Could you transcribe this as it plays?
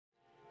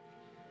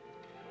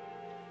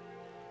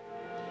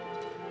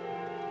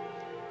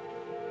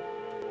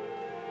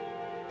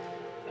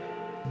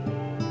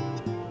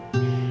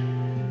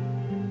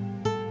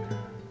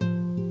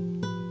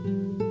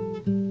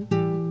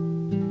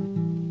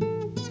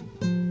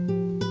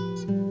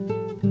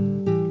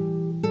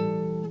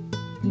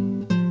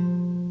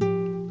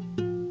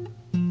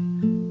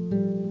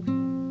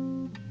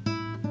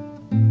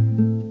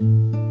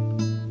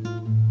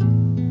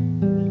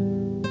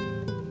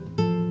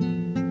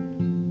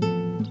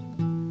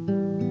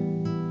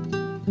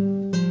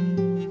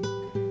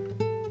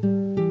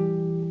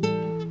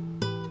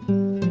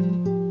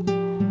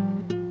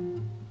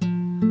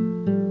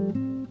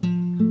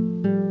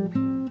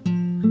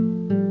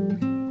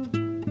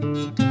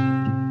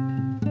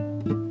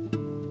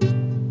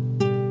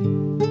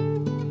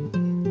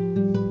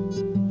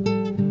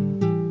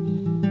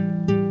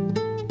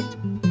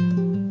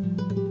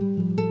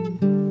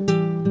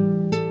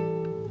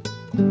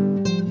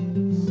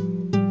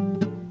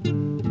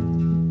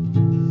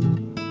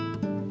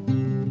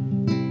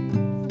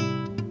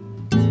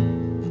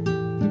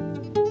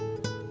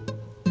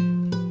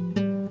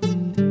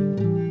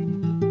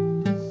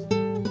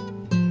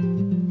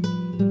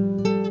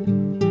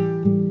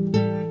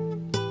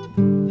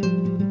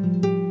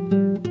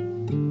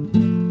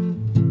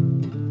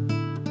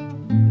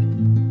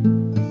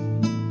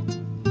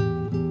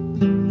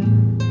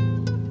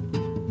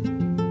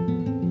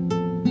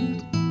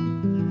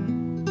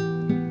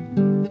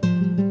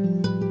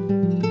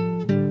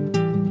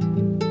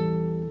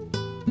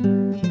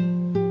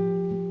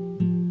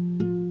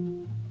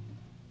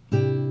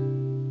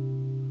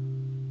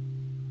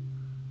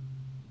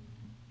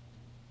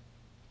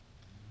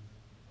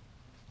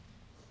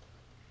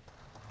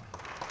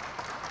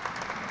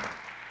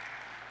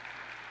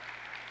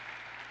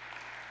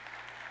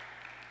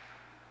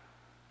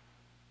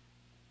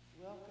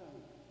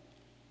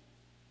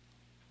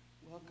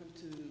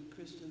Welcome to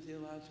Christian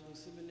Theological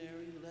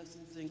Seminary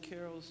Lessons in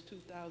Carols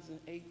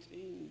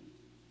 2018.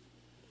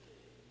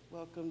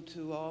 Welcome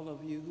to all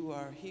of you who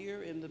are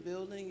here in the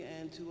building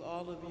and to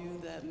all of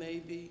you that may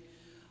be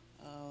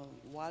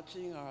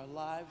watching our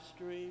live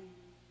stream.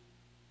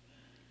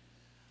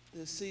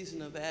 This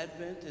season of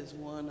Advent is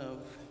one of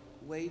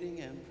waiting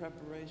and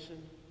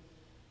preparation.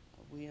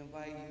 We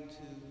invite you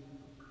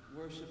to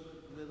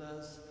worship with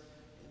us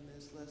in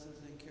this Lessons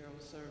in Carol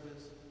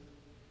service.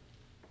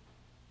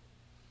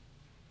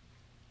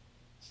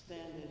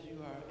 Stand as you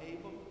are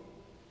able,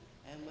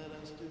 and let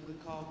us do the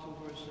call to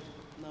worship,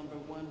 number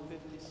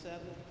 157.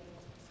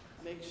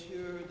 Make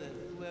sure that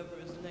whoever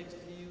is next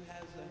to you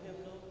has a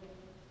hymnal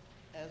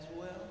as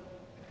well.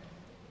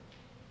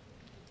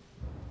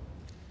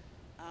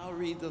 I'll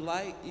read the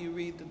light, you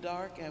read the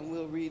dark, and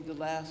we'll read the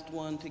last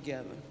one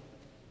together.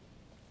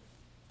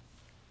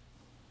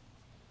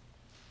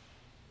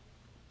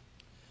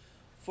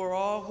 For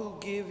all who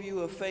give you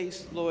a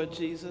face, Lord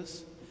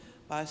Jesus,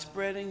 by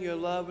spreading your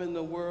love in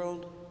the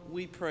world,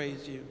 we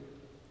praise you.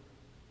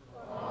 For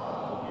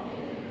all who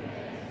give you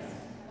thanks,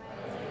 by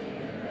doing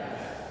your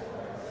best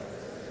towards your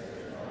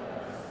sisters and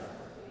brothers,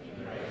 we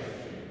praise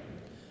you.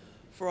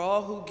 For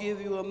all who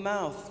give you a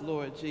mouth,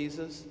 Lord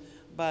Jesus,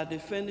 by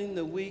defending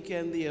the weak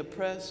and the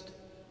oppressed,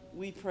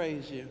 we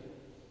praise you.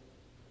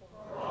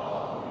 For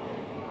all who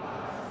give you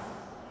eyes,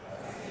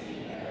 that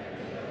see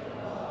every little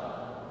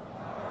love,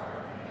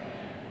 heart,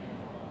 man, and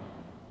woman,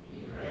 we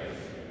praise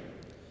you.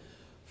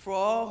 For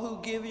all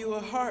who give you a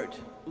heart,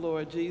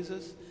 Lord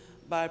Jesus,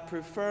 by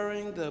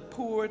preferring the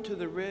poor to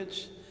the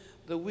rich,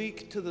 the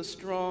weak to the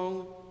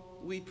strong,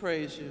 we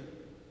praise you.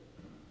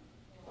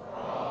 For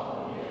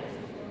all who give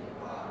you the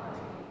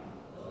poverty,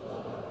 the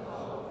look of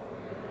hope for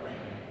your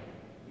reign,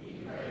 we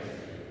praise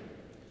you.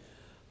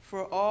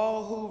 For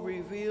all who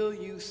reveal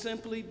you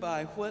simply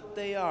by what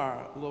they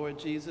are, Lord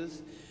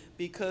Jesus,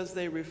 because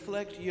they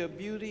reflect your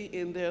beauty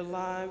in their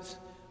lives,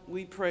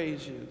 we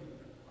praise you.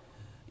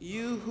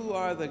 You who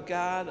are the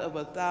God of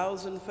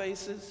 1,000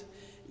 faces,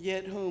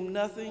 yet whom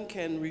nothing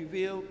can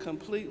reveal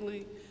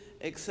completely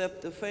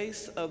except the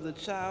face of the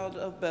child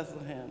of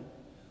Bethlehem,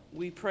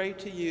 we pray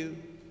to you.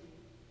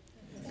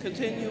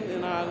 Continue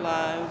in our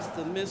lives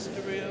the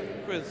mystery of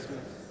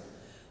Christmas.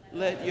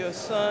 Let your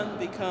Son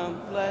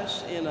become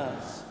flesh in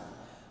us,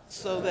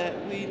 so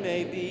that we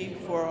may be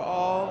for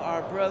all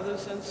our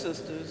brothers and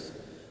sisters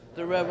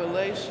the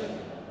revelation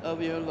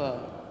of your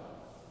love.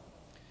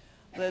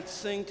 Let's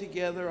sing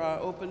together our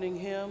opening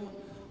hymn,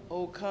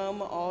 O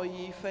Come All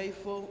Ye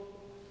Faithful,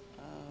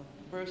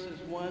 verses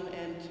 1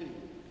 and 2.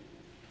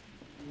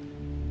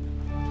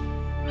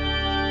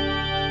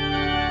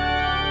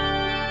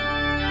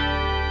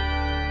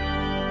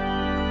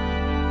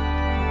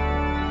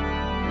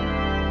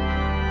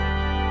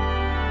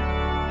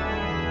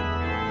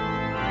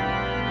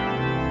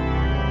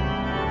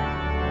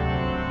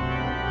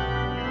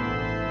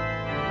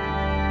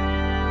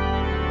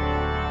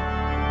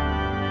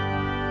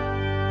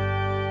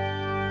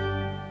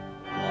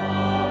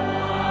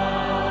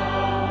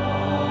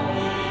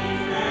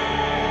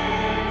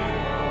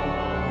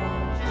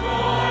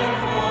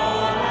 Joyful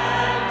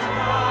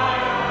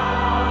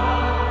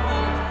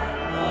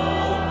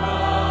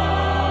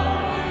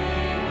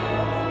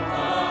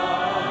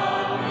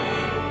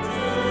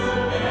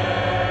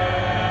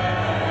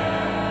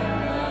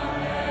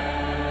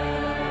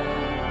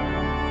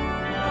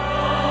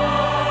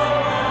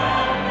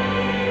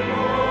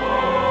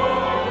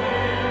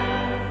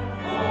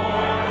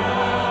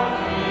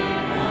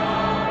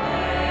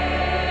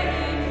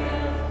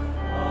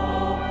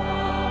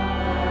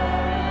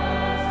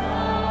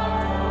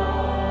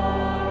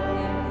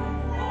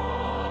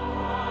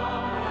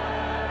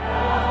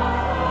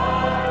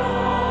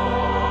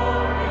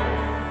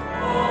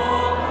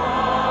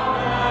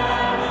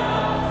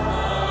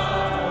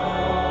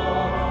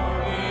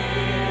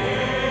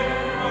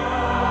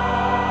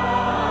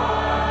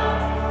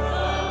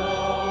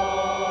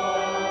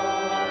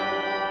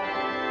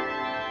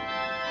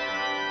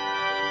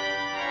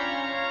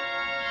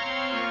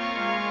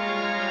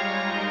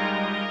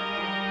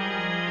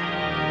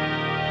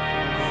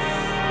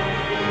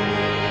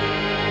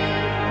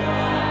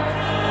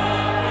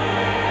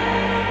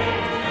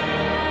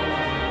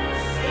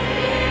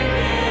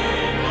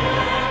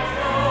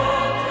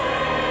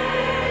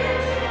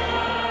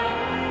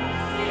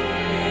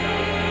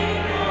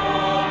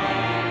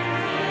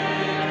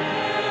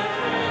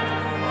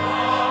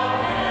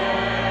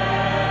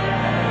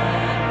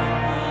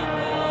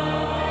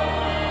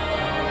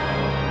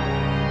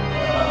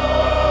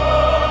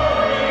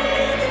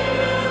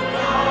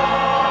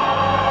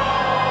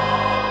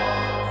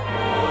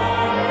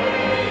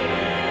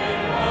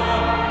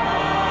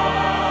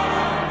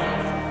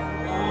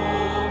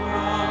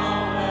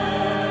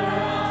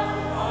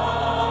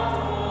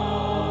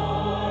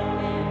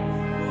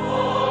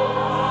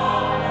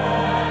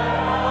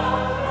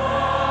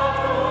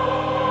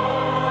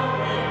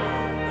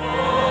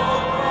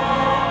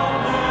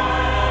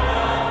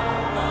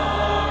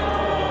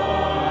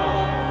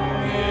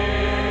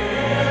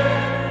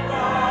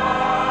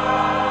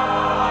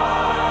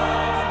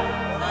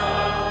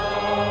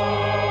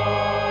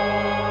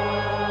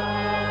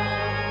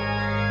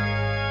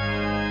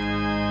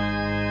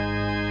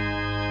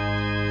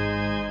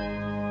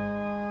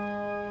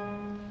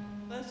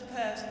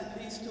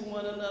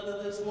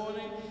another this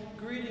morning,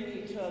 greeting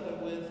each other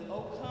with,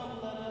 "Oh,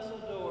 come, let us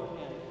adore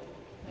him."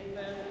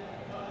 Amen.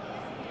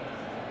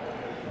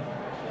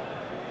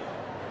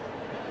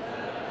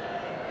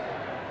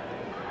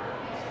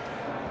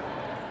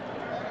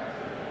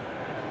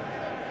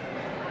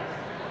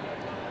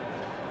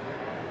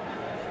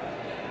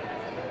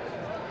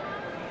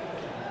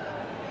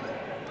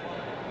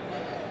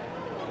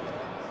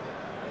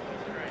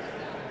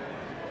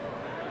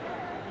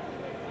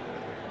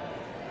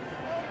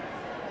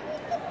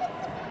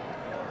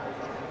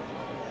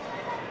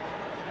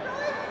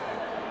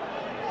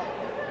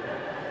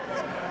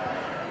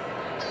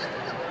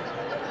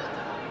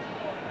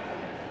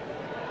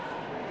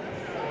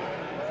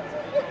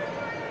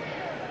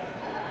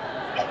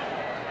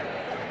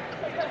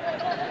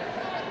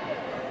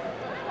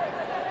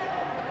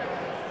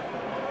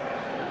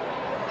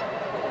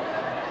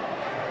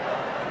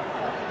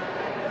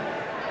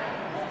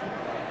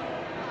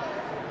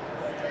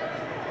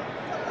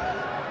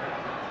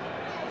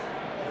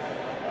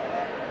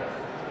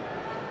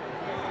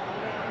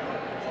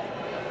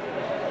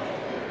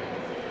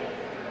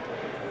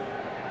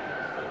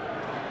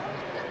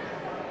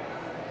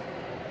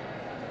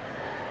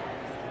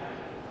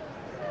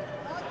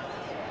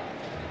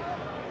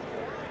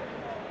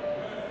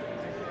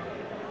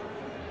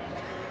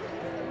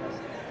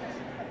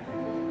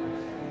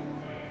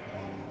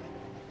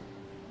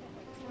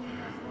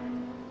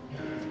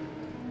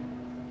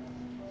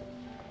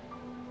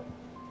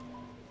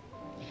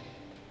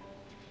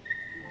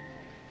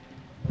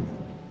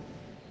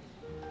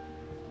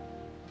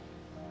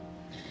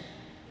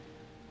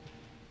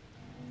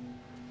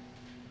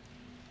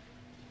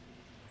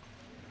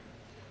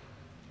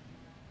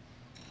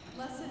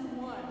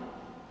 Lesson 1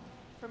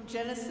 from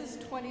Genesis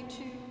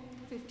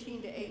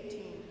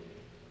 22:15-18.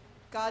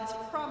 God's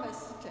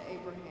promise to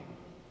Abraham.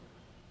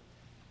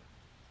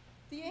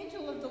 The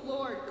angel of the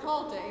Lord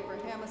called to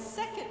Abraham a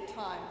second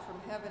time from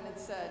heaven and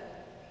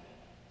said,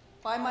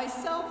 "By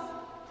myself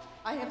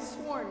I have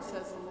sworn,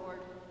 says the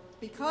Lord,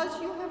 because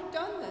you have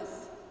done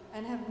this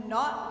and have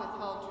not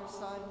withheld your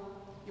son,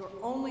 your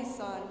only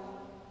son,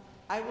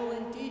 I will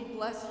indeed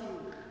bless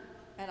you,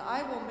 and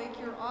I will make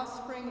your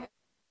offspring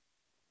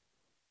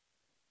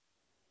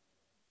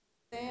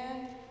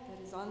sand that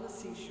is on the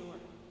seashore,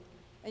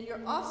 and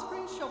your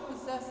offspring shall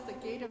possess the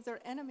gate of their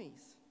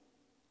enemies,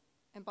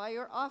 and by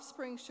your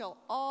offspring shall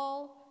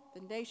all the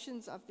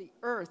nations of the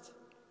earth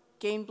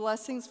gain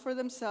blessings for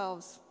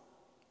themselves,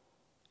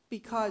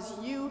 because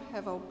you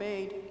have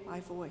obeyed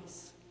my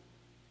voice."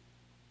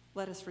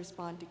 Let us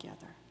respond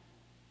together.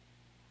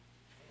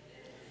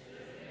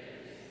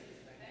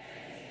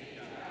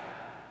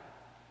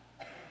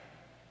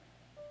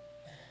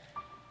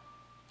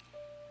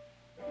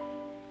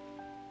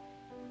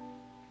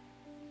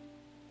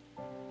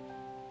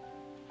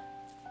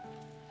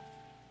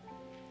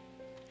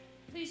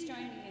 Please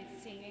join me in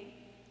singing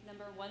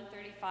number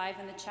 135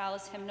 in the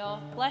Chalice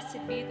Hymnal,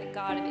 "Blessed Be the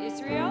God of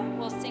Israel."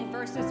 We'll sing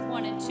verses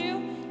 1 and 2,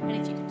 and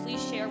if you could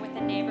please share with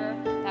a neighbor,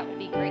 that would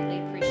be greatly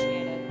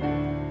appreciated.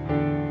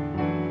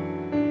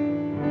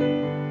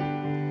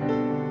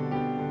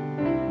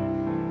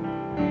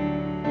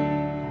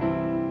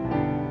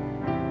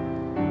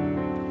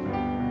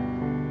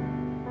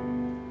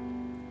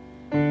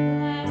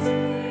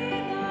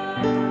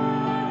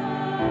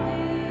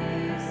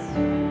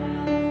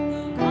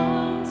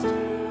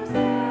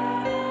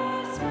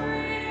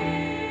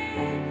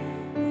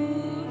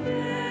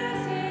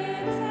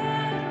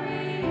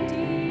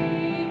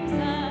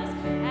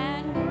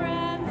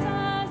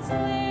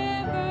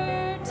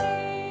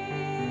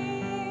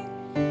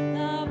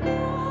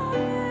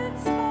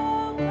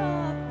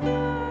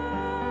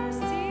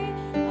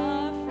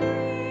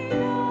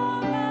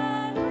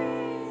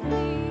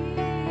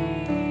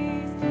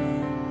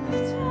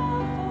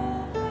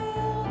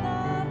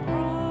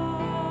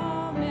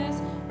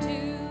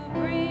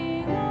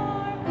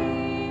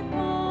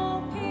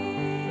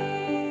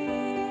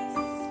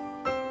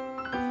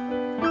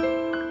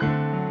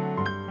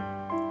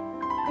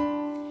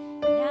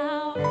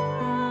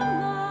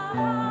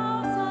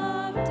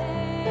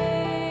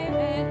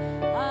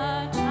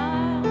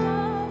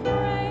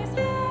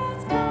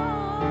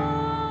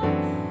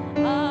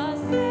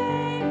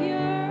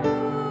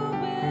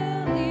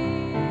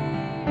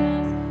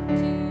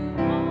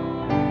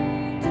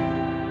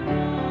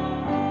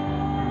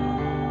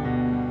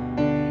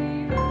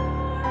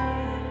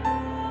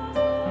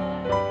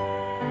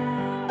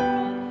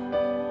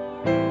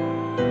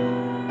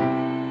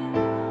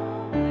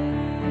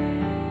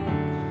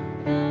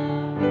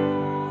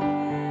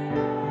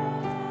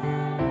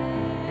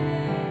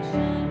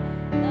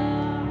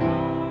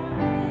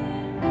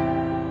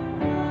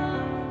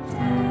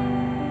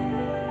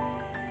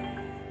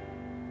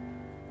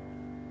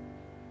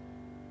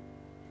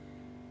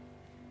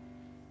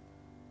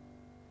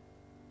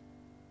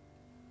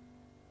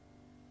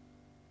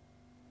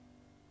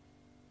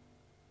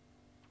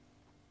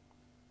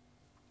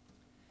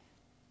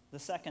 The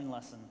second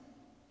lesson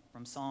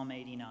from Psalm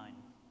 89,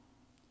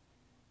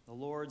 the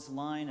Lord's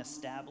line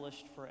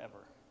established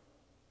forever.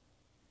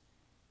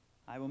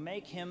 I will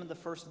make him the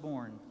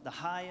firstborn, the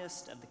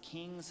highest of the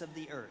kings of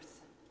the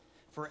earth.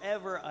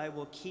 Forever I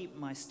will keep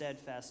my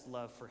steadfast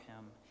love for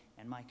him,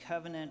 and my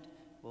covenant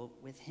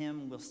with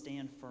him will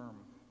stand firm.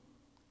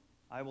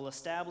 I will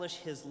establish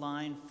his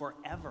line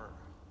forever,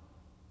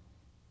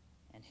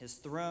 and his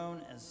throne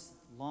as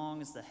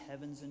long as the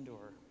heavens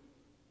endure.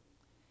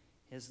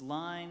 His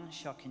line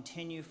shall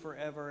continue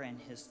forever, and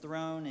his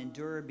throne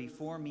endure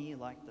before me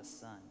like the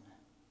sun.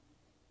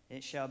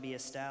 It shall be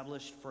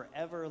established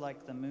forever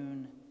like the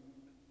moon,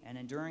 an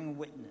enduring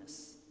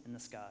witness in the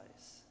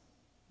skies.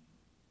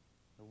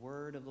 The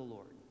word of the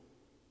Lord.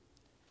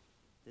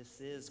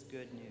 This is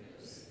good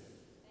news.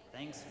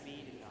 Thanks be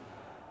to God.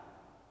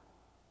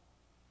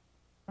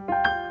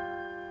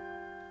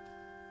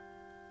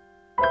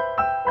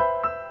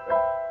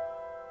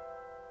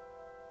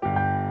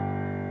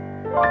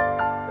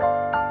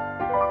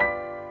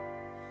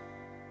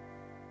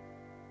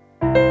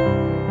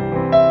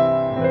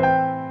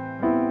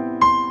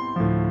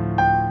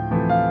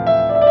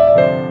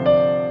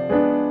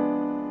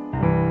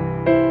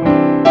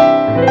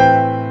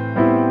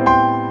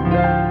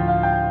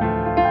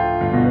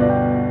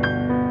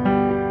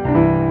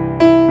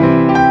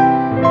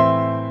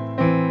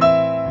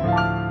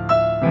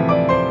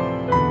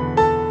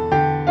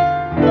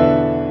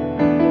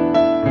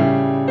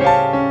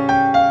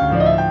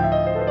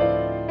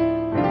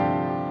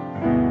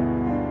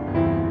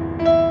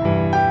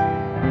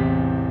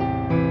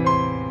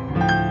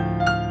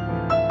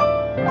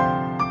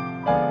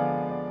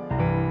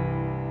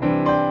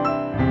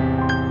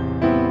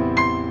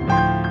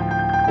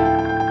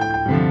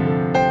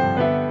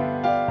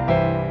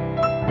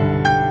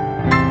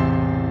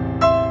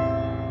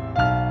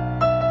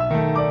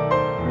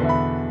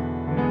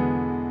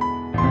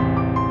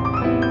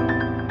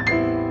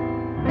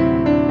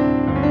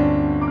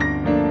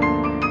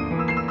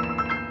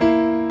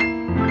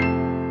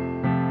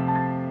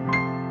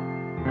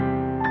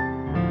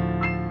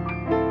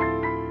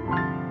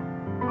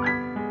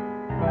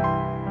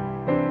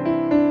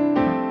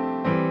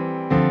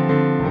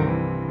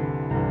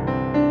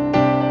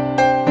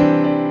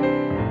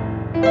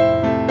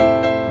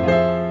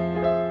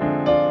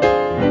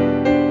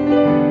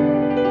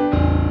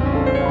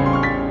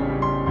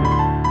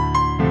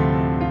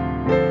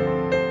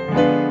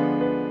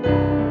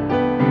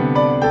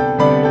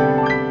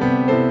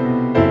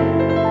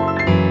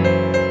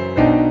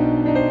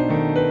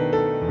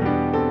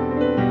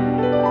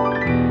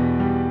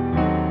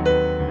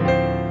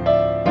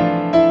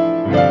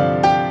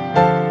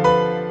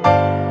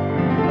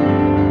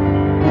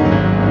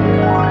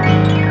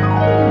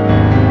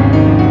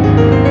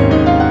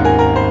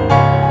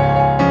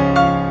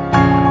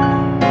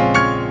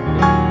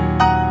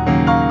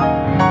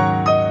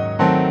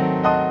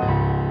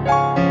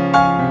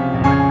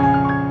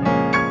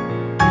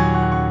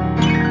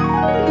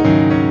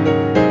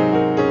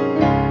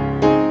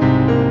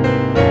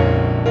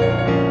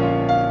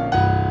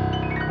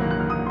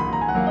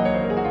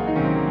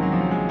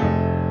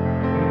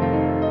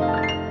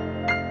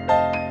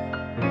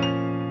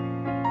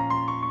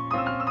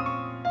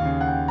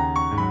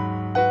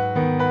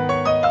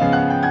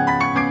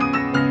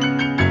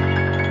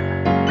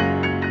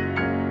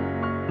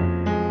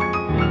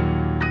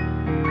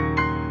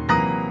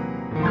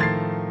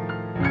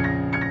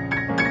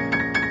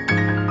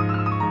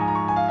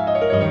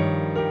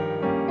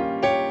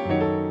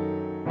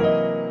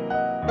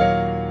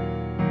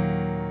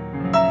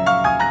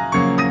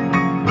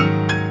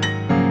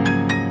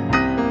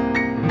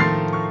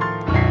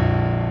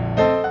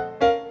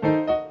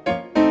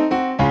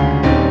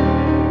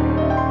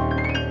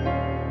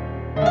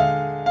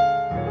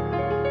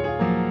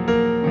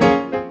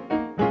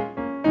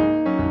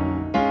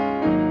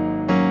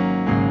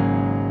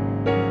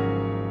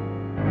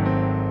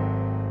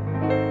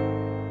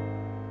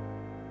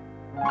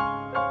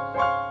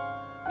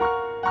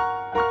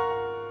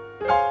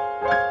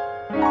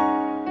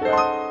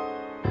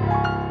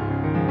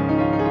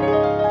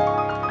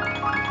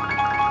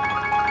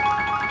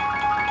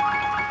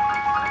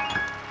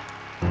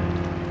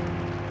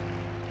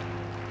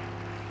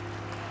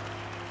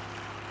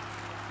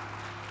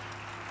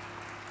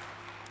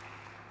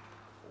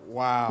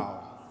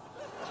 Wow.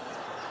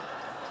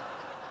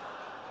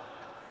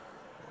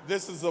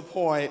 This is a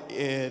point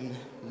in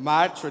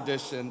my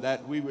tradition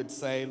that we would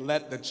say,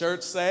 let the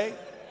church say,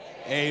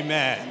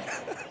 amen.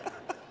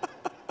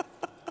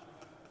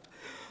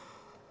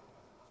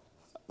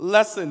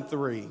 Lesson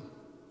 3,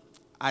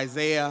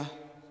 Isaiah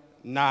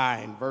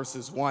 9,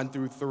 verses 1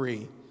 through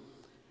 3,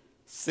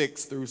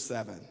 6 through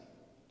 7,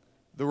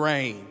 the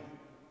reign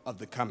of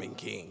the coming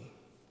king.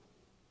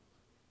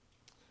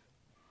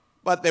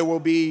 But there will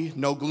be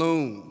no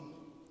gloom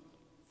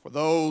for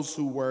those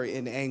who were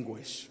in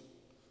anguish.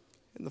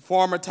 In the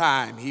former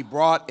time, he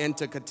brought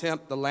into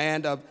contempt the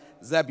land of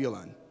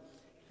Zebulun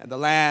and the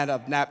land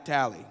of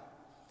Naphtali.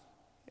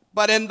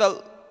 But in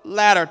the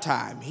latter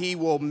time, he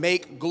will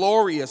make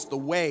glorious the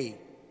way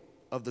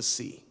of the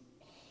sea,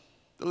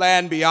 the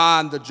land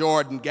beyond the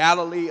Jordan,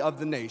 Galilee of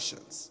the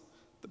nations.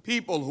 The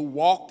people who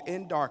walked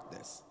in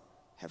darkness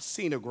have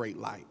seen a great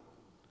light.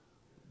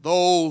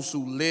 Those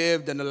who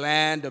lived in the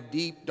land of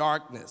deep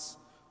darkness,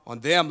 on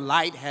them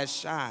light has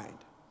shined.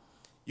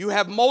 You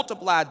have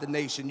multiplied the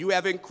nation. You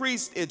have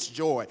increased its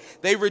joy.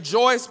 They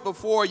rejoice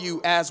before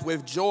you as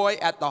with joy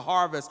at the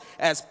harvest,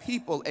 as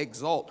people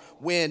exult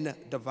when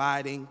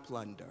dividing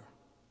plunder.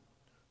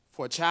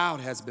 For a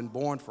child has been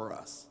born for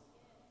us,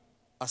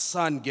 a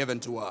son given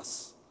to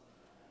us.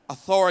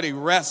 Authority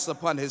rests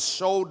upon his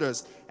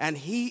shoulders, and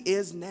he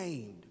is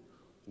named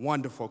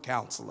Wonderful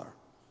Counselor,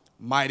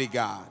 Mighty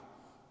God,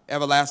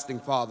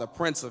 Everlasting Father,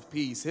 Prince of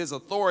Peace. His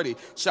authority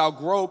shall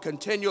grow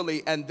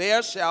continually, and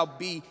there shall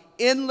be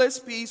endless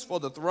peace for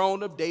the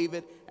throne of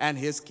David and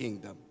his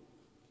kingdom.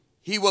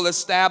 He will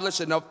establish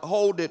and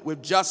uphold it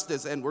with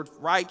justice and with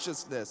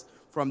righteousness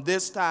from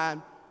this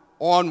time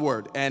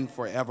onward and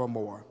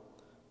forevermore.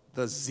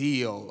 The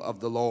zeal of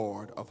the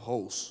Lord of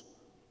hosts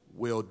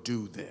will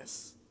do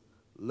this.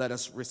 Let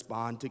us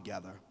respond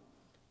together.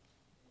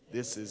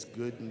 This is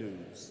good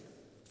news.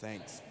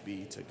 Thanks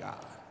be to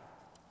God.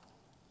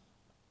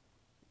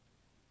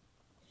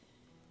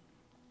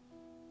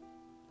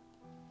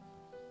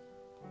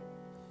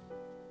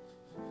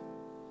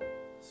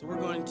 So we're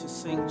going to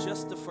sing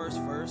just the first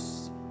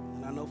verse,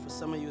 and I know for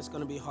some of you it's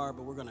going to be hard,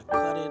 but we're going to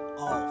cut it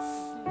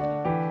off.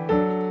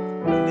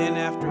 And then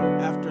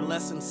after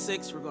lesson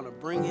 6, we're going to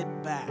bring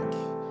it back.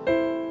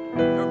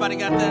 Everybody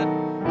got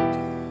that?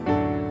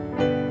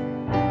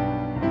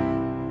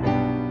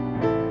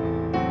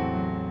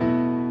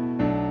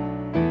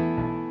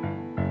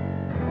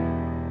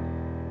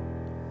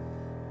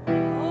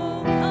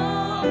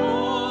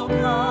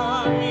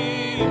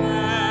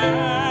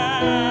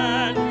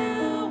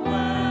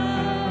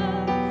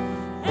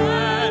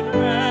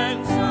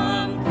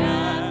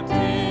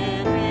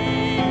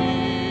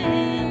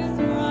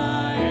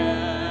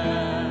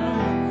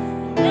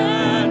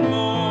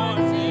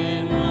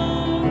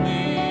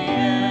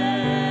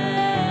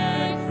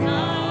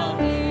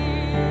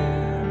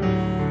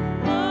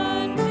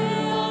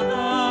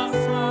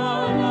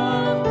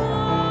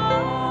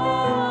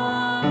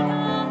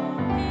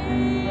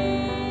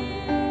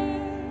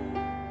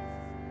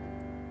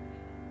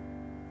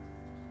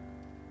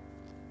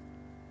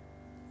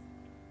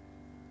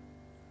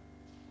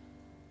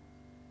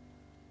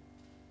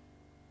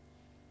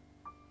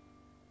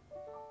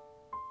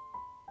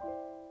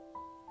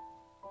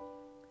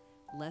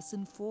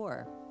 Lesson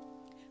 4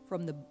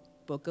 from the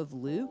book of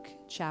Luke,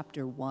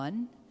 chapter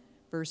 1,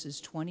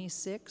 verses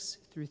 26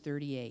 through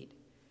 38.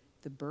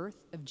 The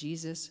birth of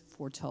Jesus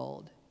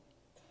foretold.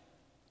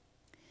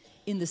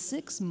 In the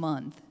 6th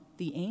month,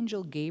 the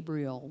angel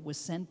Gabriel was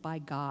sent by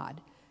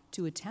God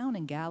to a town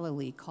in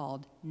Galilee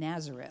called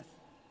Nazareth,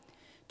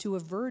 to a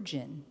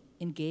virgin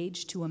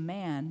engaged to a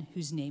man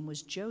whose name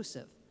was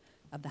Joseph,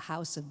 of the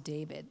house of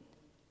David.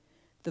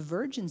 The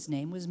virgin's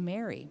name was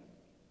Mary.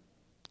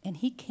 And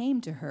he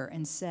came to her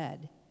and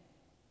said,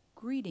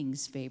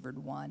 "Greetings,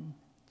 favored one,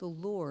 the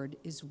Lord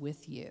is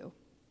with you."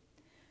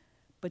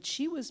 But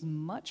she was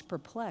much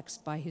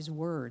perplexed by his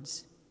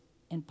words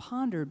and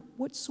pondered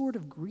what sort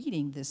of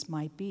greeting this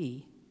might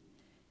be.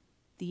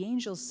 The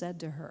angel said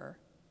to her,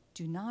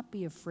 "Do not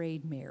be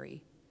afraid,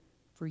 Mary,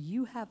 for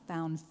you have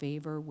found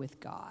favor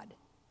with God.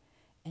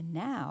 And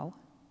now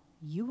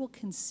you will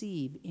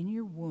conceive in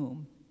your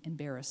womb and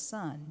bear a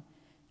son,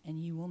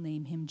 and you will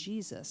name him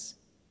Jesus.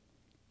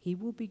 He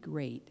will be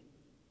great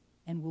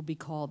and will be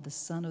called the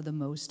Son of the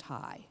Most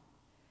High.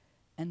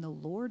 And the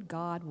Lord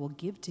God will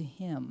give to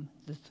him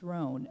the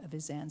throne of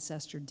his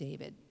ancestor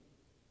David.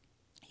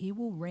 He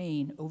will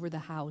reign over the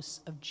house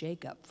of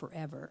Jacob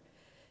forever,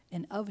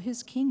 and of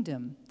his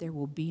kingdom there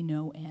will be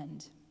no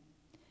end."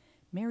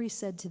 Mary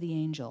said to the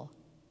angel,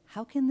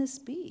 "How can this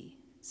be,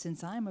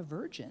 since I am a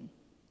virgin?"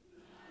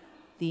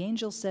 The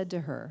angel said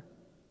to her,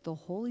 "The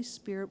Holy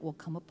Spirit will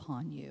come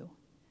upon you,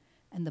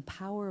 and the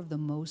power of the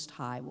Most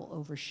High will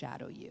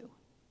overshadow you.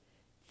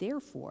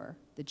 Therefore,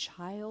 the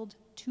child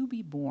to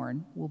be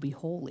born will be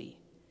holy.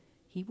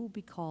 He will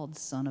be called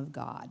Son of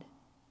God.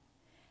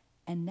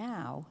 And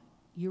now,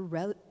 your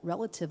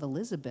relative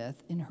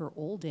Elizabeth, in her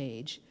old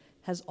age,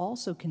 has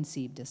also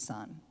conceived a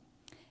son.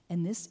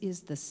 And this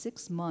is the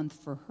 6th month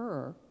for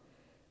her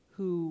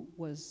who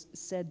was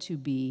said to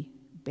be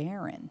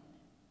barren,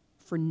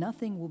 for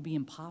nothing will be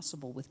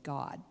impossible with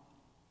God."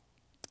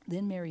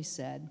 Then Mary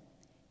said,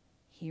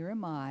 "Here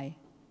am I,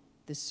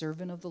 the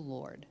servant of the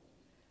Lord.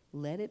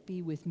 Let it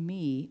be with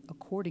me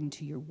according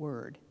to your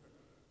word."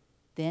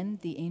 Then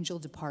the angel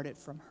departed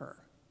from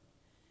her.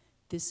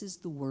 This is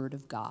the word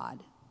of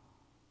God.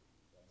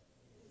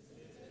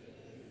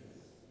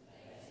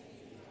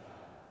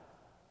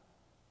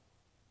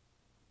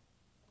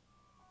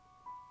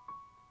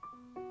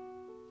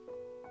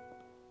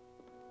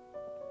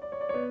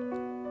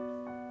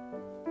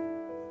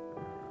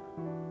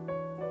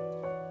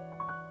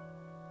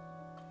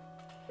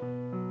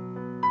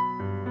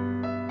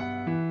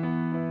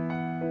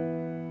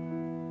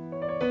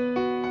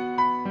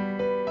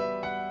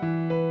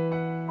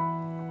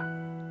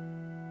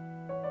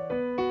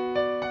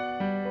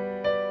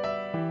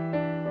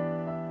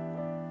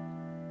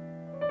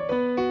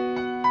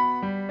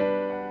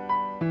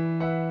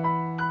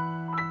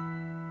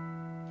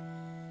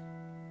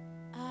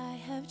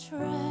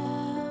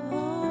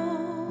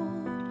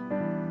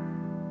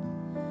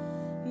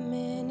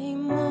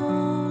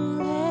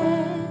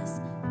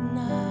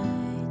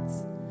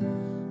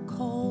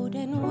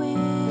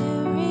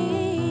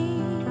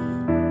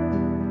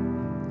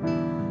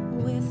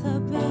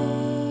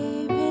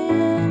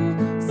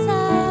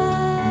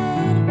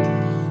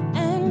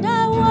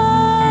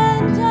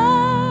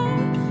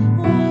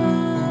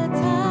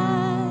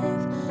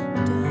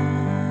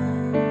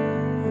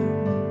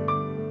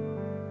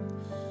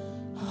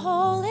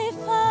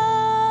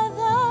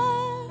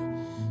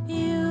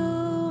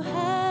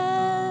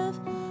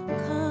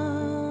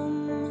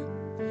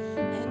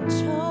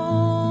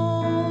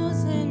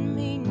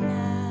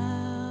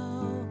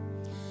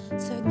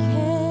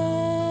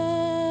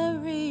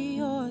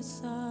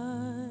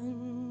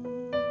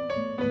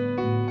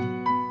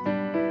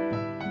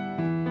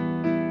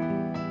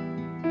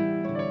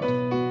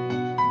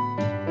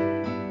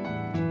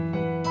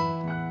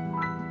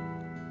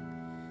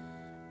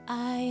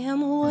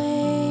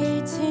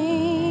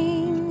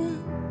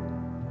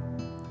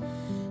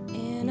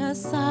 In a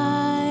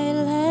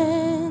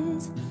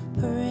silent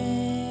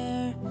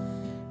prayer,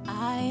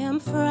 I am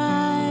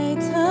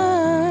frightened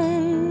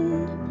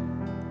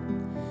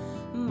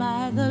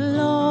by the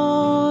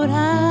load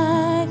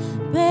I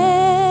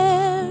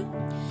bear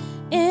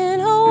in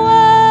a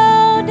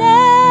world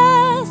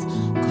as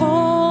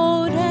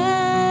cold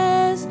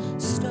as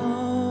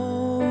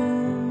stone.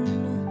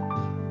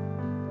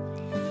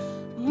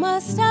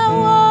 Must I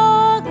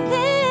walk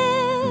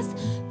this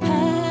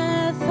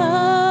path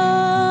alone?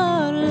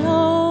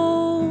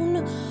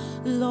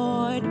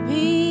 Lord,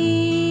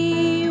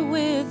 be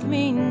with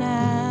me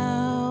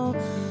now.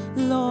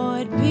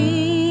 Lord,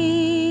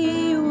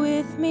 be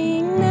with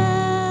me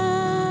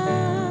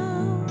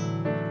now.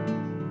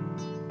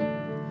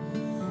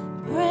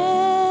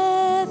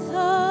 Breath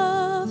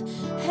of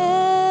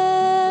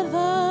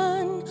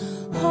heaven,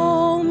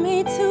 hold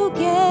me together,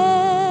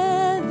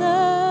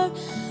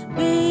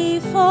 be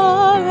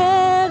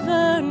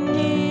forever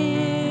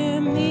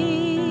near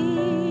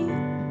me.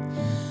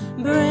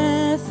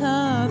 Breath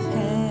of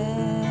heaven,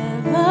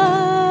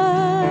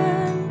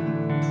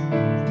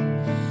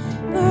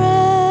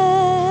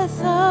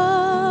 breath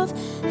of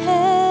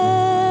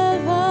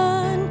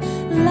heaven,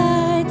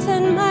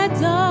 lighten my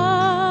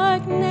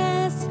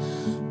darkness,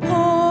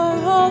 pour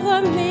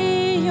over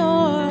me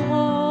your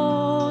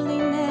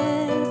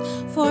holiness,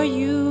 for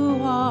you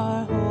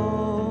are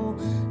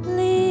holy.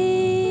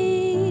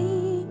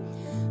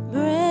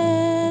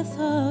 Breath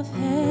of heaven.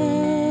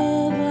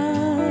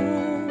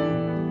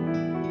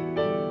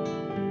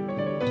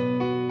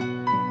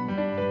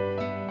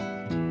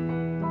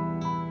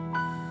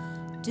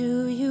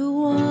 Do you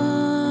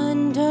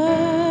wonder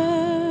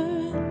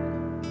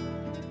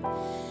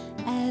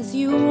as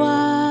you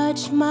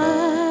watch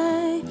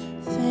my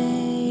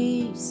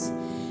face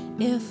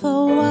if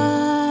a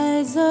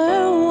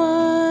wiser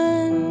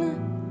one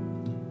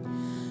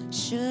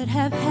should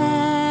have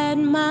had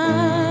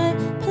my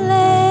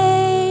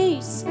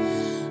place?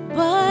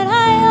 But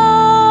I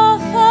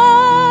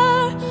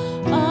offer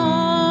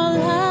all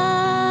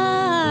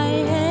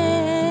I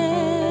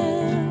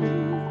am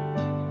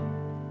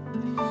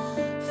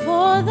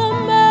for the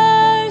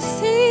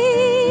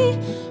mercy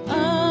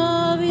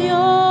of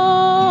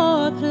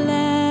your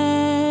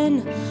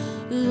plan.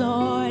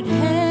 Lord,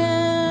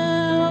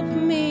 help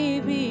me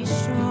be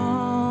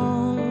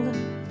strong.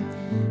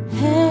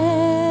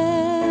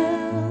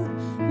 Help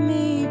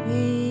me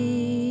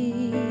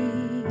be.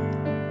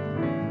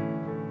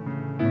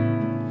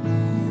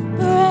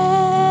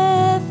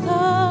 Breath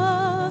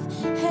of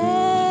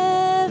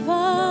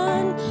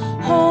heaven,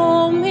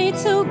 hold me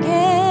together,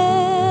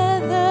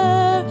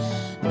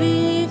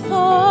 be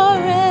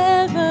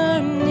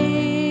forever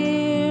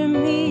near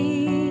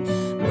me.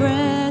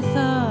 Breath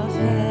of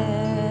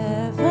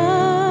heaven,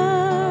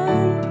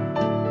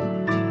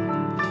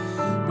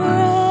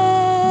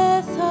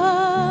 breath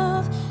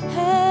of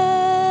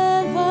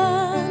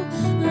heaven,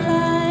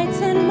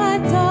 lighten my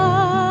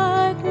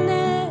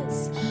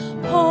darkness,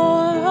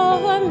 pour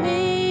over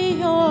me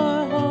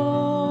your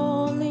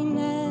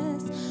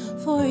holiness,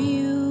 for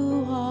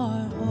you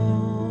are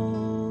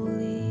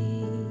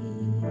holy.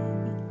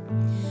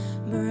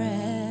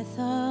 Breath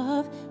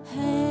of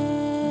heaven.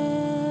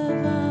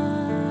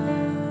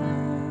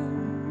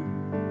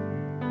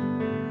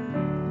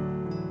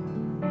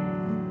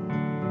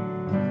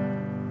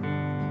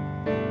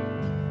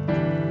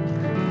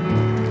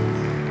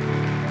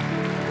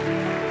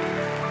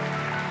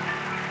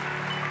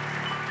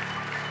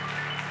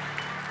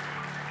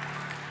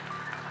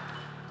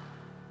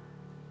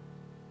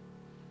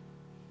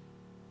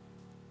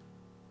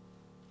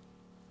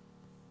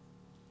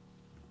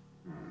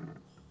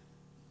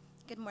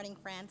 Good morning,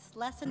 friends.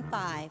 Lesson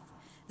 5,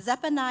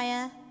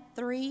 Zephaniah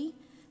 3,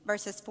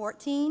 verses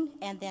 14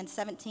 and then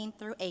 17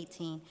 through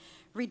 18.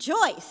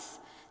 Rejoice,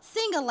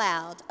 sing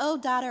aloud, O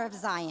daughter of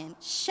Zion.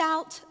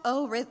 Shout,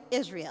 O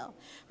Israel.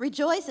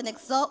 Rejoice and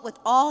exult with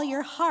all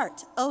your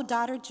heart, O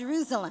daughter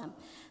Jerusalem.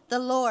 The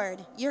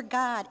Lord, your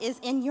God, is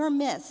in your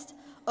midst,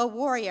 a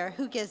warrior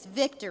who gives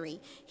victory.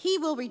 He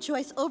will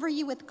rejoice over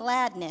you with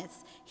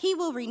gladness. He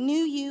will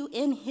renew you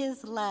in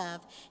his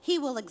love. He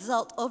will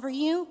exult over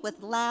you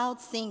with loud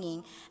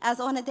singing.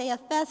 As on a day of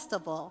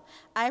festival,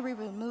 I will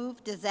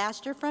remove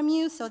disaster from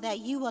you so that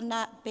you will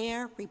not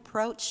bear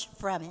reproach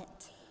from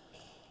it.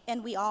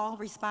 And we all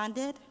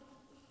responded,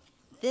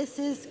 this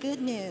is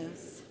good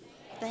news.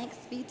 Thanks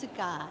be to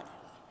God.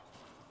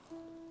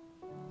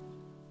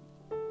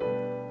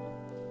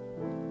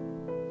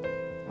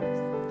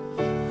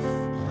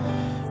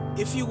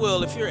 If you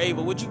will, if you're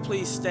able, would you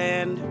please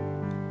stand?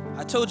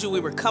 I told you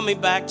we were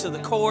coming back to the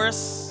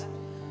chorus,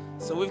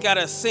 so we've got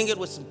to sing it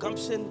with some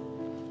gumption.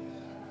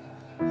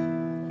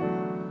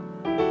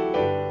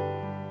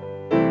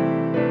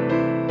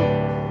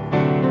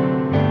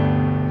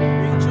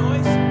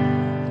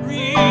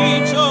 Israel.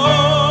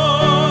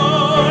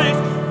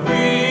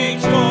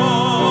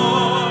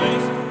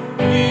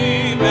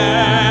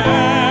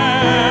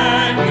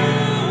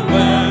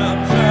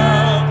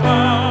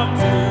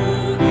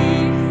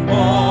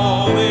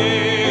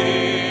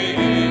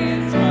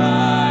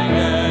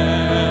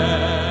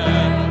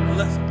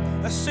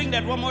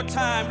 one more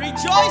time.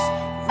 Rejoice,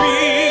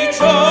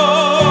 rejoice,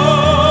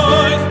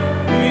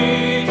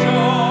 rejoice.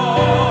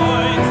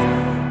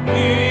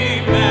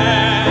 Emmanuel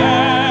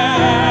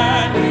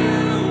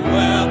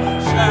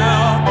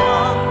shall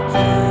come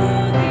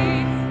to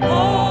thee.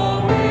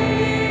 Oh,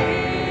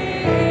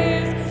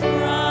 his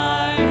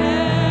right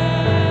hand.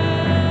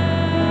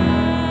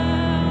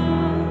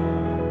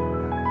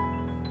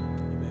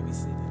 You may be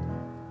seated.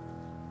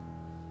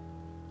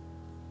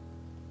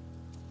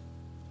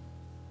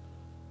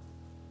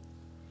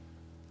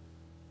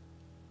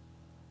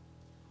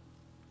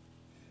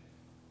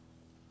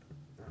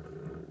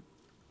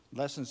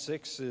 Lesson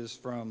 6 is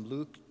from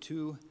Luke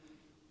 2,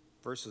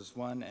 verses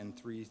 1 and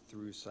 3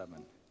 through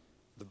 7.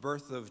 The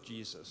birth of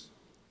Jesus.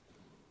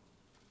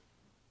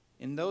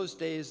 In those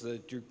days, the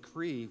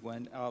decree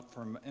went out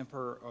from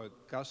Emperor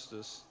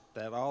Augustus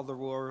that all the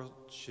world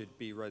should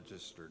be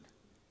registered.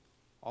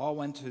 All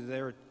went to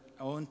their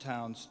own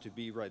towns to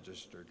be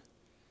registered.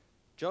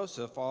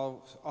 Joseph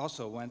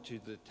also went to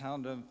the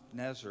town of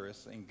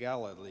Nazareth in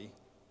Galilee,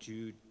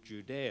 to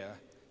Judea,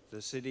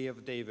 the city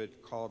of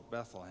David called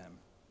Bethlehem,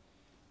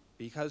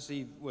 because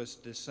he was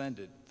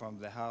descended from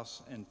the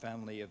house and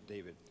family of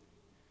David.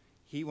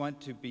 He went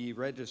to be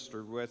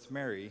registered with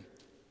Mary,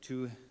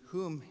 to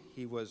whom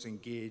he was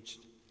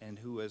engaged and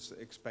who was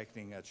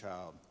expecting a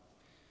child.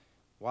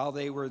 While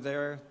they were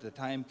there, the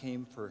time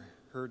came for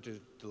her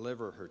to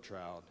deliver her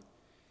child,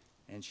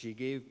 and she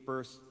gave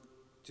birth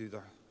to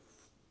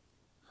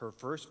her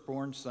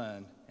firstborn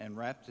son and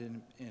wrapped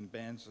him in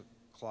bands of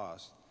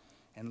cloth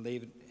and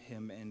laid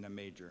him in a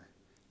manger,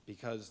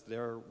 because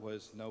there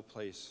was no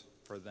place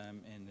for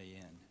them in the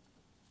inn.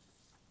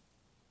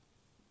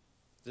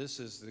 This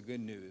is the good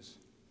news.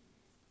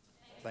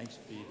 Thanks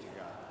be to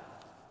God.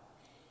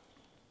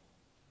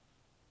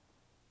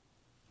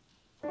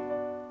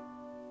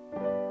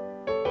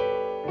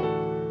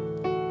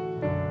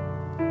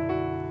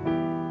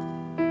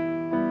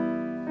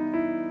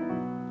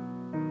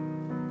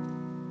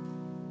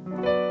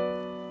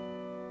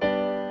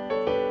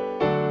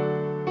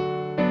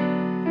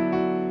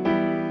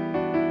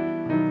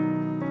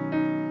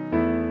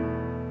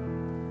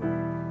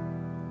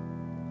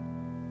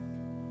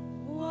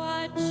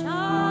 What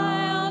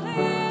child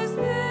is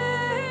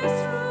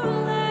this who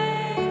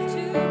laid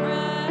to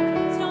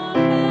rest on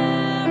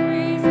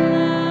Mary's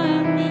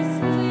lap is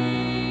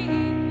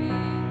sleeping?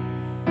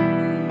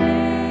 Whom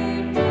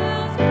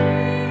angels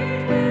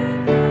greet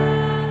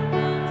with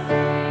anthem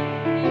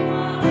singing,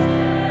 while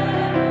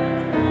shepherds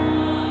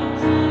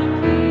watch and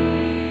keeping.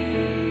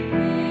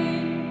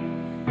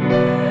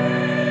 This is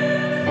Christ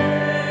the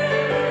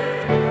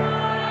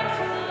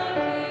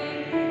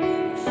King,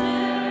 whom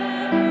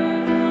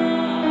shepherds guard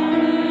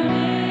and angels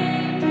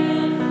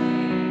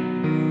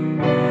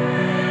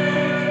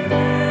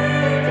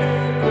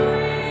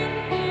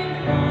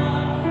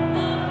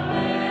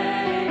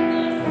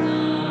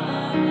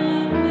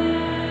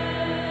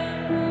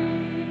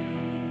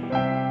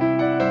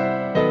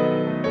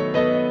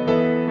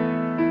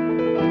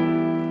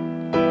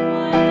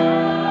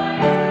This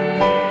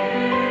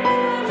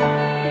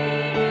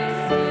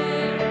is to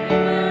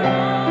bring him word,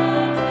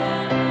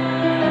 the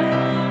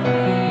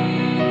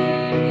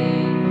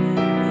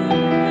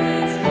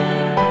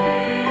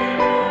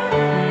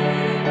babe, the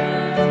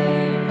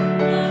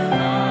Son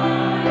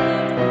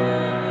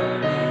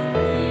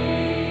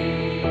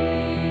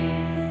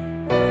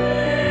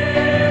of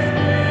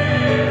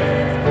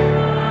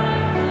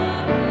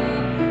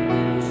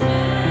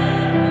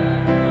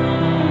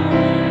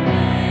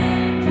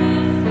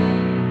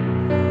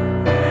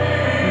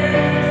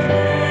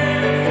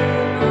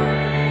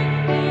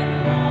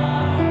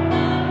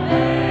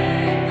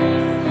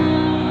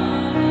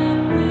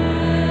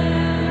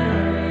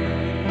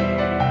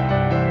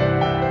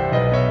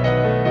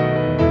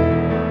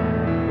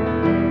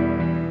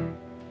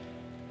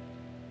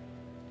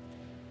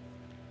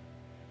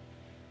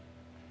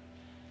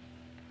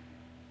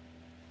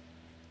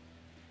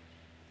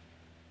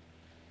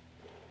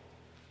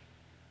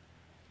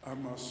I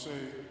must say,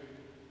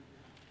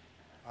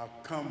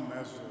 I've come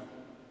as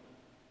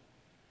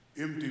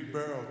an empty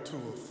barrel to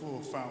a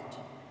full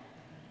fountain.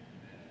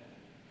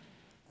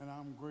 And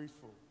I'm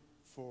grateful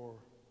for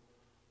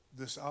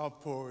this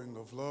outpouring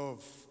of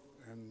love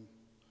and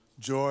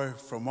joy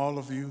from all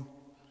of you.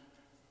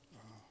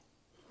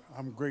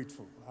 I'm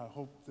grateful. I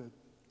hope that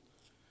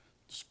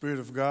the Spirit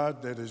of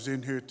God that is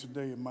in here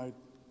today might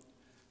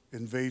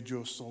invade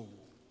your soul.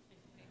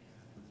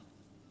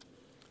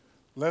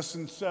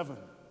 Lesson 7.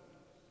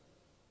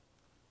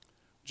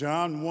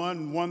 John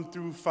 1,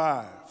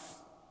 1-5.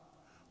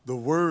 The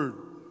Word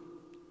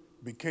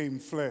became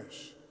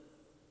flesh.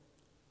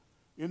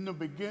 In the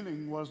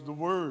beginning was the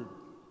Word,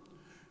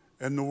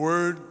 and the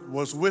Word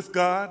was with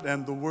God,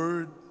 and the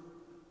Word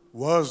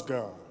was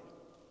God.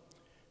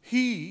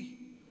 He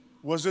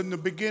was in the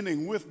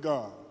beginning with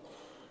God.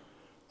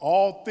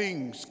 All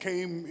things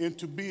came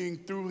into being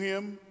through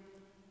him,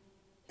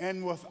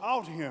 and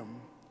without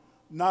him,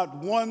 not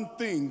one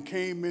thing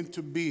came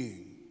into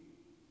being.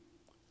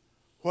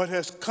 What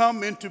has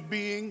come into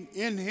being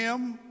in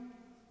him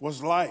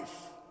was life,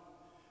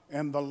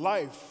 and the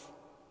life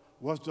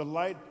was the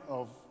light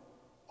of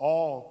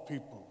all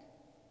people.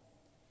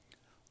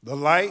 The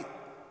light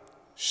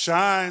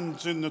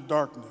shines in the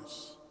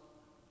darkness,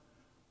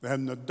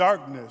 and the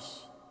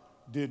darkness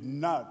did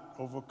not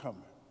overcome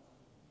it.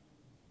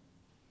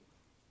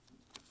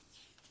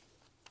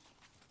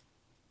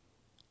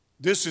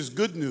 This is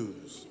good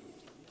news.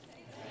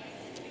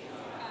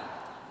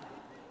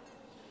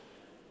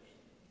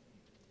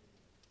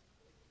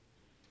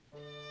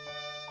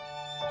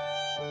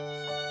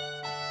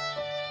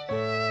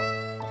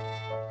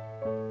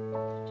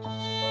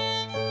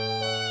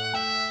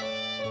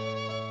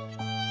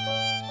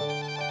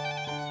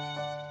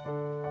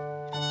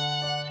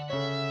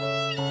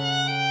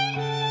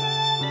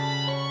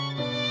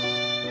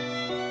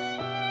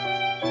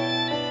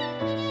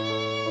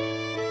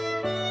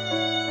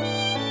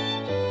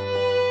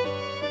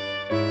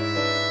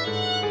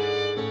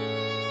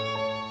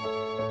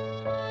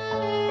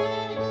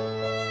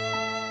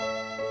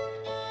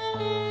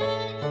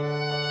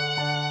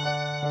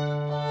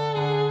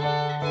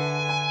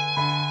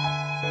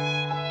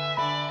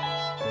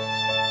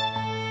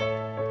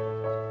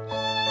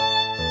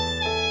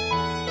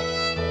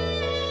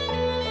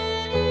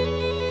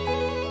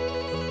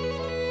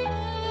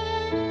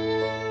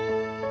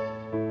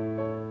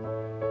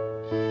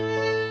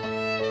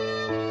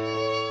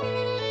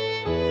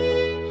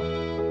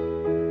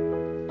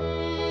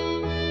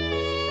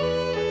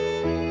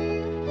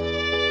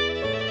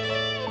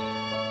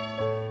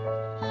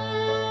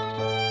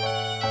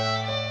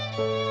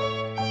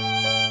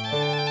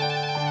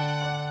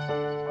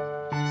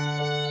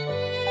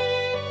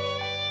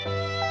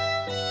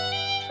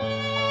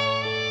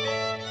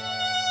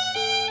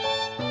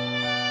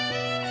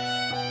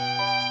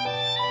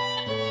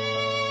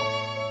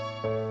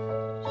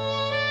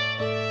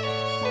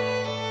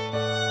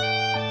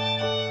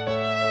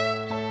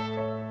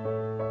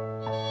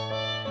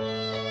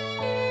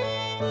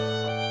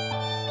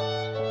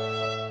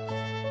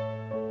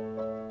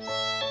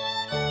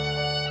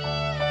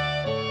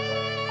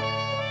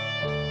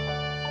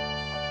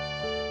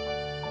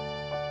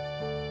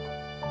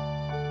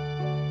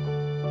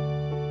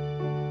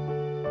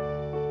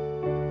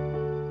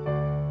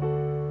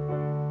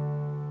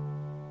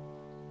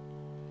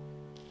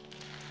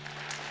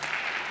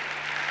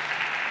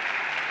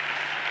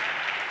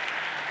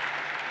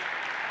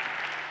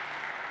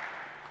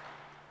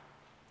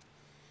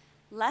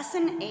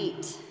 Lesson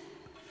 8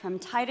 from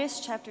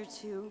Titus chapter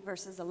 2,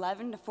 verses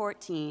 11 to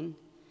 14,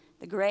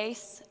 the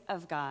grace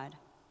of God.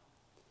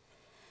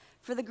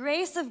 For the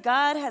grace of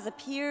God has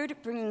appeared,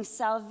 bringing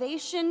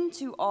salvation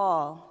to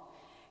all,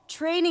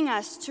 training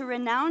us to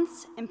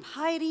renounce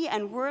impiety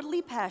and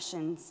worldly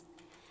passions,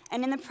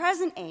 and in the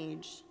present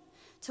age,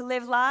 to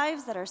live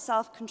lives that are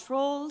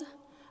self-controlled,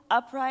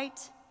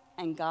 upright,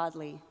 and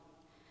godly,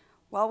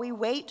 while we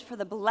wait for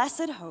the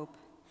blessed hope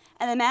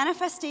and the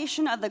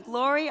manifestation of the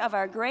glory of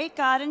our great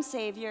God and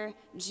Savior,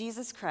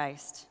 Jesus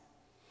Christ.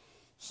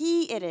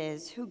 He it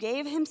is who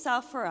gave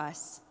himself for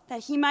us,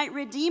 that he might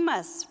redeem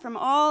us from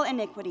all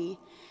iniquity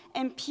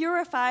and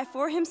purify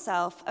for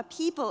himself a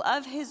people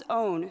of his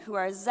own who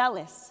are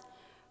zealous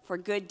for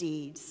good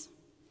deeds.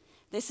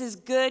 This is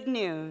good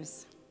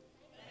news.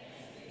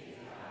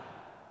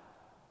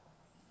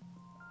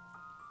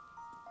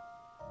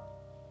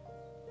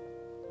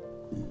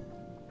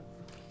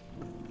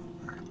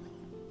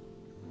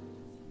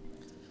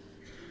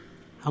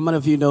 How many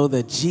of you know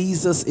that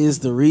Jesus is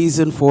the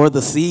reason for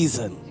the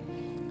season?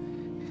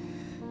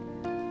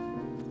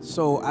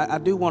 So I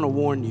do want to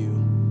warn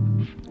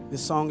you,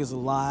 this song is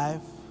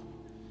alive.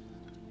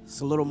 It's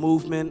a little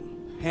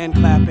movement, hand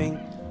clapping.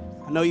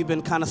 I know you've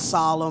been kind of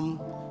solemn,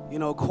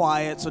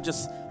 quiet, so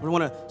we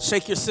want to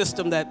shake your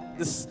system that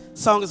this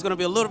song is going to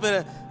be a little bit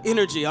of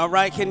energy, all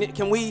right? Can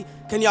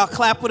y'all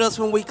clap with us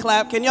when we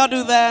clap? Can y'all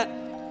do that?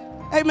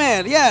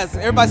 Amen, yes.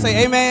 Everybody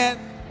say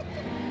amen.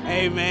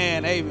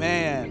 Amen,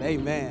 amen,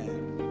 amen.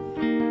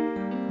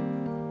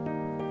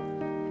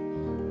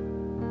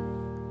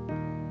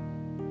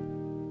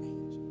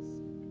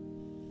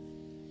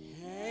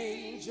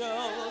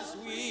 Angels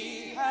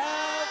we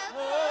have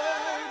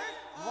heard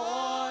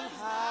on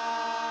high.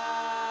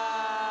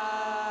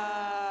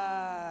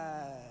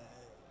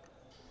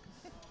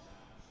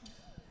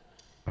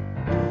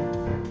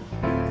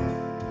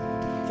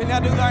 Can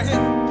y'all do our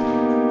hit?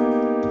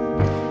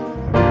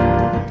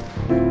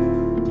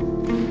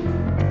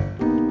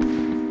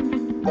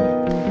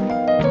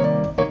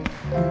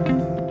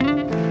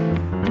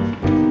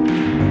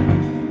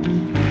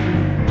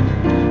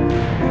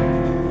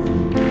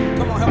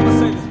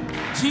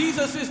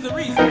 Jesus is the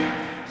reason.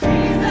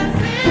 Jesus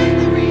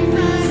is the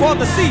reason. For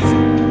the season.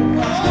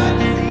 For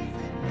the season.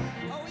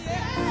 Oh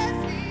yes.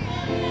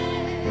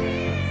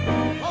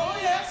 Oh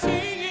yes, he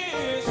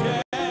is.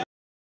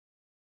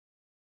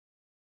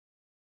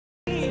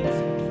 Yes.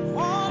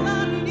 All I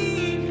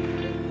need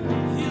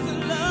is the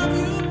love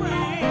you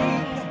bring.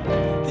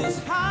 This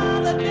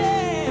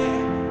holiday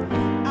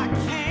I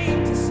came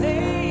to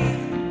say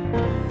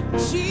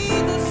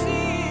Jesus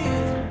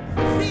is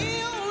the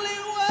only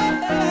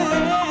way.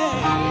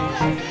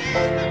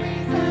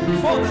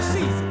 the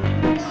season.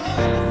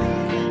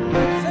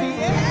 Say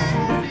yes.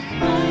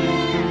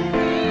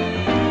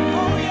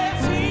 Oh yes,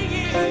 he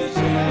is.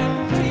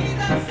 Yeah.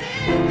 Jesus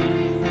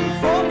is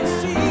for the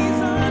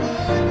season.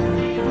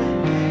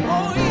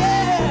 Oh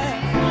yeah.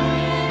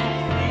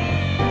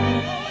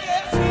 Oh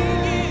yes, he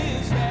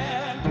is.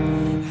 Yeah.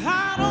 I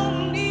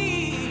don't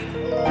need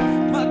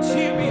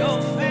material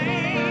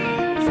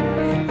things.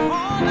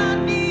 All I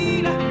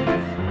need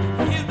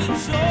is the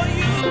joy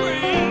you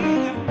bring.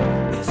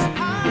 This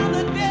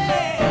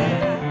holiday,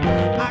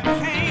 I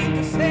came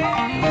to say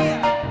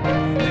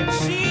that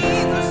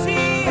Jesus is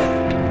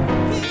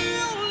the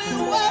only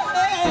way.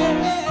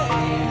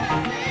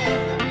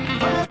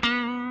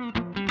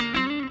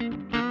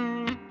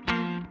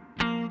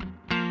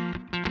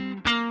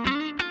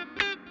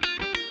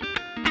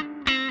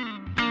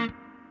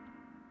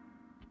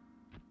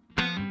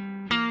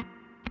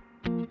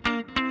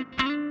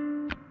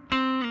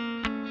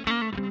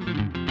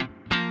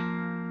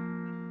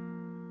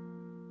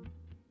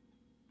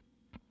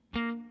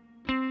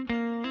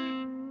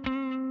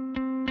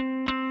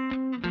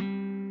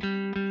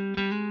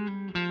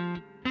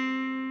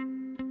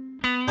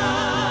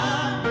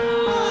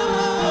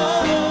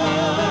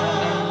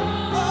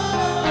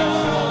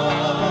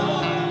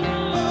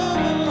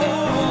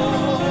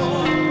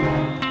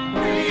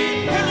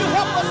 Can you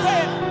help us say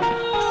it?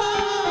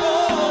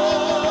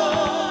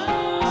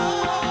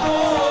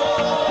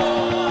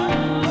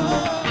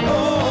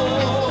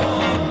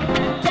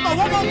 Come on,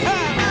 one more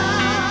time.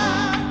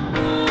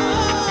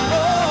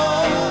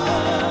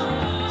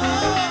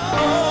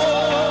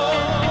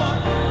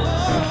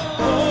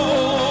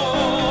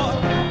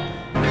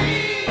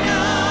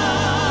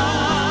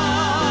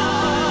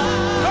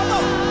 Come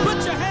on, put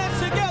your hands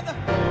together.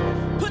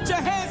 Put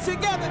your hands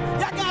together.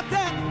 Y'all got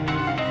that?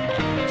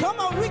 Come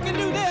on, we can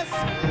do this.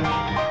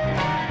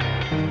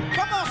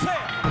 Come on, say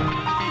it.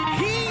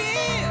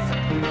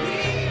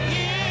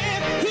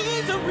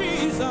 He's the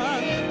reason.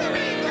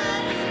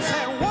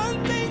 Say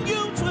one thing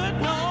you should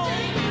know.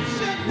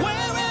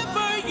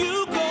 Wherever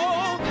you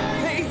go,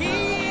 say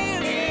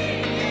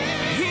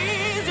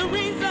he's the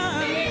reason.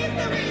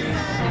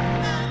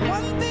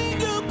 One thing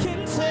you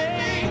can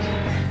say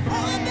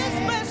on this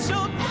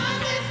special,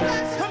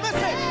 come and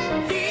say,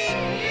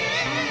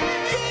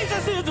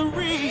 Jesus is the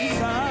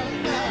reason.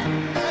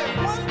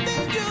 One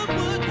thing you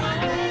would know,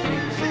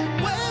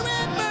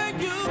 wherever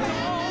you go,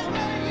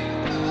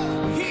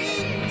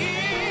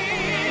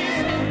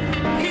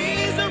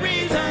 he's the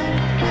reason.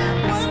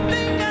 One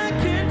thing I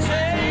can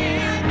say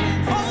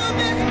on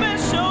this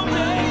special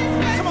day,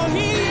 come on,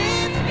 he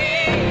is,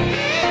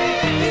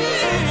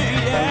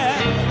 yeah.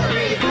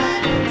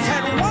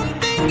 Said one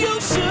thing you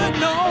should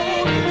know,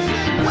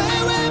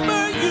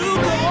 wherever you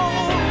go,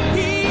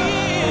 he's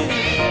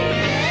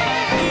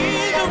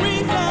the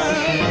reason.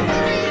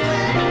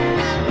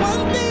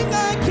 One thing I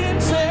can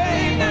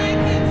say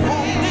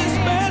on this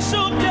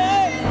special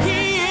day, he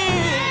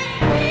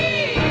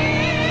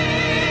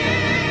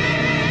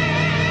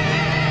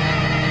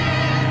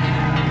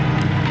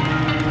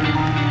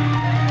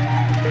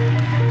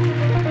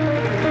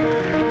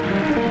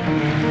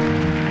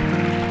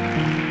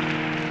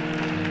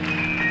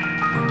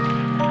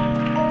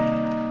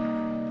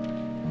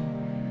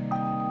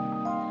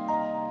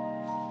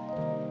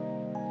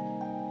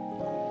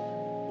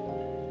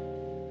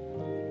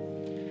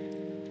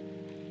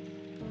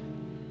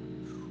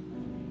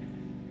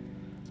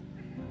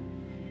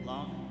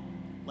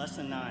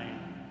Lesson 9,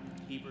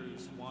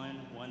 Hebrews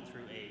 1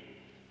 through 8,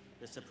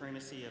 the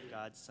supremacy of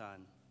God's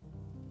Son.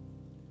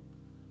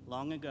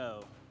 Long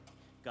ago,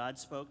 God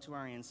spoke to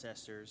our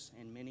ancestors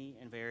in many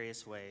and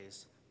various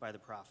ways by the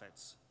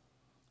prophets.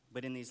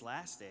 But in these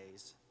last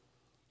days,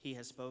 he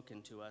has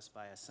spoken to us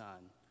by a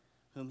Son,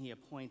 whom he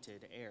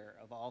appointed heir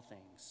of all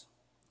things,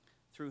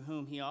 through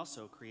whom he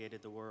also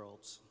created the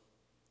worlds.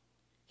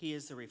 He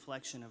is the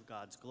reflection of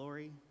God's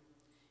glory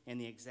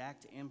and the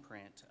exact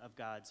imprint of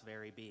God's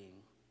very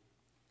being.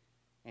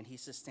 And he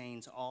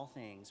sustains all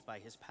things by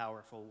his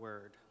powerful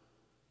word.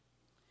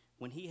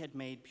 When he had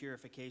made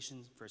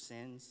purification for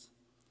sins,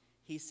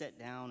 he sat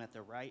down at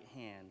the right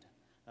hand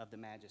of the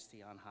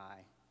Majesty on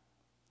high,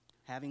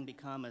 having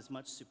become as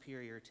much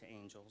superior to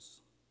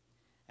angels,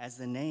 as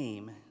the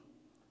name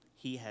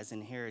he has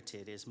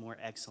inherited is more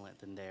excellent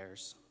than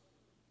theirs.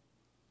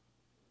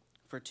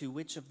 For to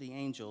which of the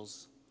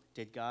angels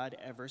did God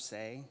ever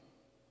say,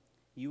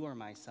 "You are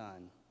my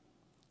son,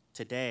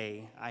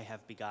 today I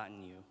have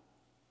begotten you"?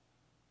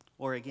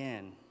 Or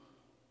again,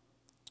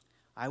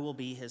 "I will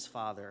be his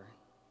father,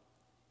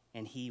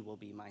 and he will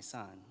be my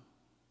son"?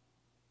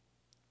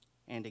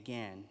 And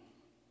again,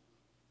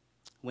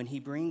 when he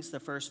brings the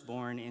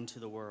firstborn into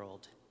the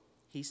world,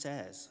 he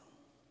says,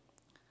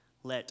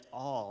 "Let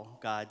all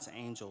God's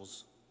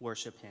angels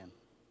worship him."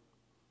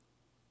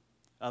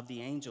 Of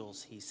the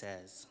angels, he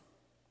says,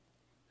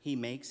 "He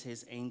makes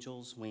his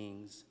angels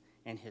wings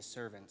and his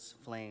servants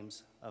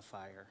flames of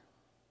fire."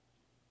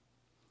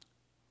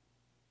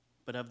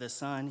 But of the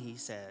Son, he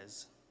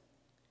says,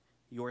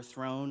 "Your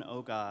throne,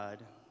 O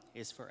God,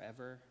 is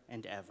forever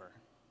and ever.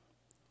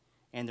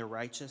 and the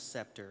righteous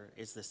scepter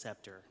is the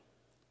scepter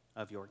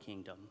of your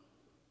kingdom.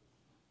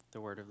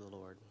 The word of the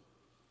Lord.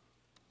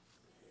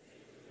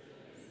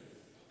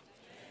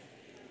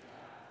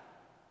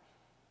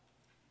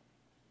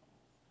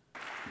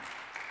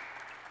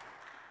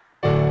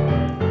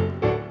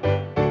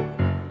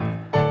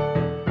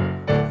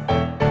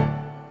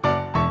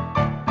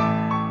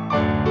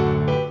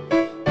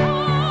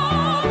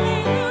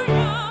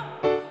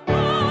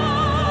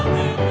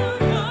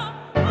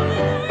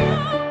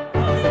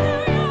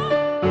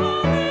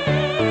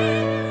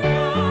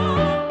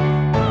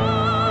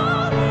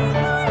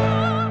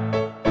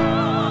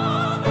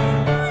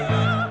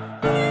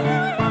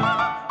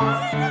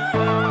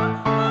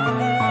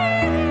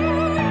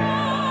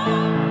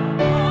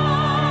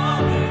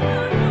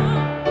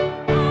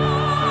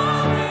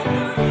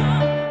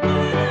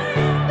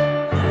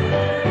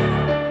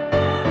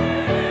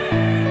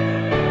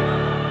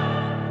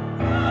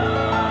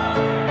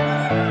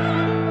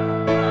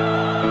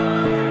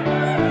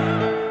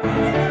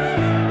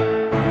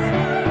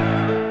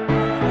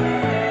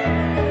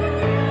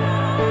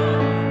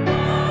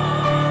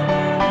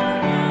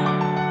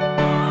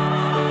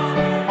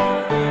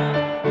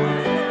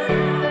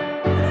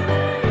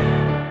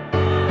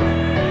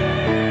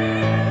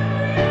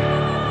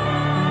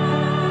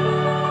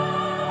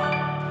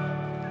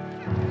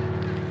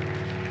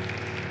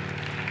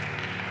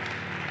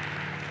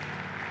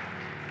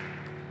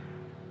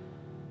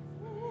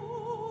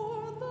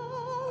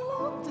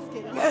 Just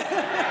kidding.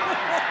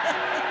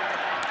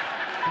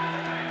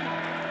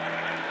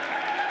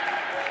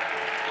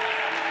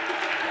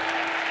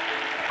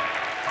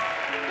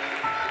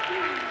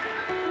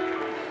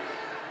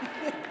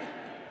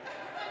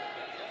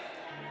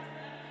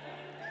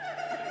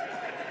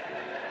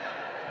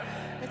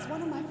 It's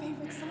one of my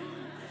favorite songs.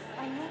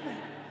 I love it.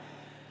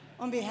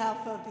 On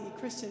behalf of the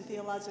Christian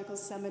Theological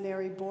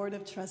Seminary Board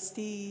of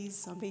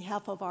Trustees, on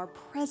behalf of our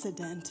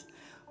president,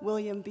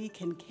 William B.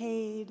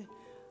 Kincaid,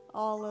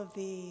 all of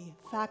the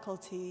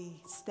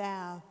faculty,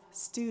 staff,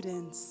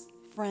 students,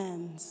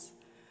 friends,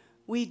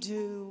 we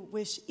do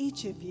wish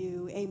each of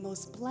you a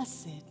most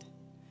blessed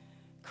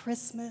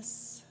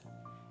Christmas,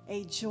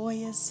 a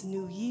joyous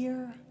new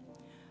year,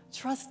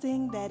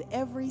 trusting that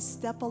every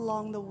step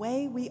along the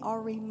way we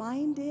are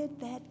reminded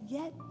that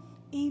yet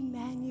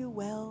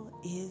Emmanuel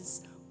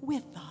is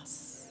with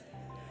us.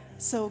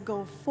 So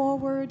go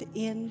forward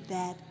in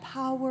that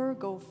power,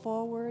 go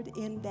forward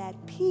in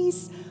that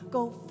peace,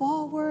 go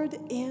forward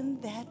in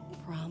that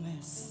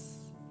promise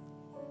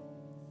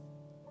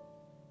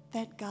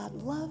that God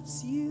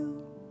loves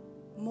you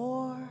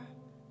more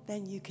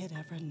than you could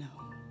ever know.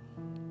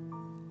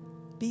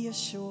 Be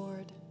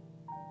assured,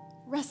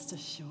 rest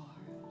assured.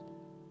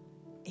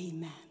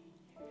 Amen.